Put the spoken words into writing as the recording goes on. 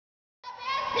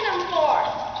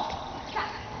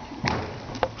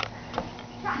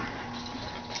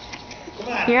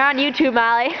You're on YouTube,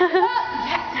 Molly.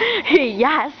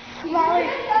 Yes. Molly,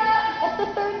 that's the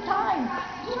third time.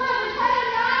 Come on, we're kind of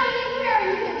not in here.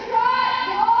 You can trot,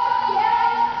 walk,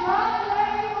 yell, jump,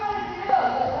 whatever you want to do.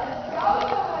 Let's go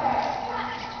somewhere.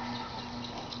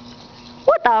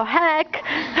 What the heck?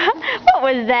 What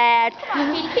was that?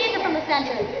 He kids are from the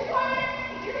center.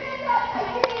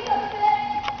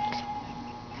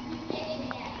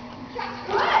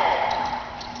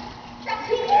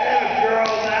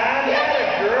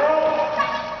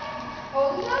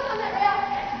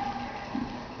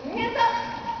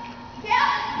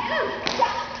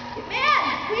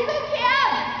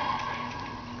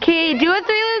 Okay, do a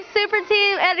three-loop super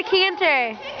team at a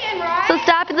canter. So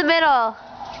stop in the middle.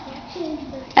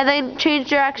 And then change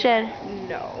direction.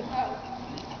 No.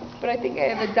 But I think I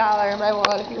have $1 in my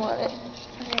wallet if you want it.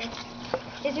 Okay.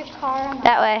 Is your car on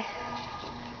That way.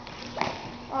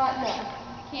 No.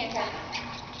 canter?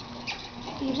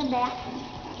 Use them back.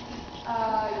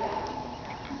 Yeah.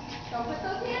 Don't put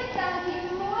those hands down. Keep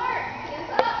them alert.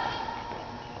 Hands up.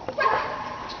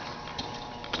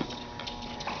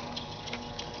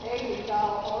 There you go.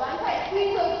 Hold on tight.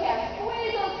 Squeeze those calves.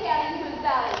 Squeeze those calves into his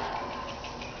belly.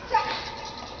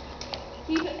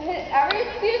 Keep every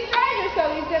few strides or so,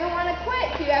 he's going to want to quit.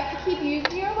 So you have to keep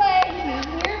using your legs,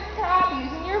 using your prop,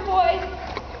 using your voice.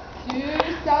 Do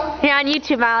something. You're on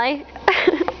YouTube, Molly.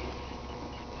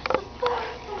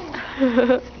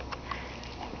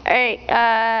 Alright,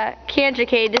 canter,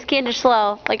 Kate. Just canter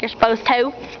slow, like you're supposed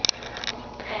to.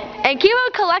 And keep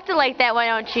them collected like that, why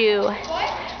don't you?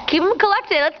 What? Keep them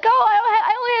collected. Let's go.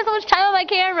 I only have so much time on my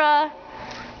camera.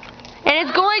 And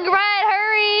it's going red.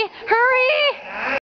 Hurry. Hurry.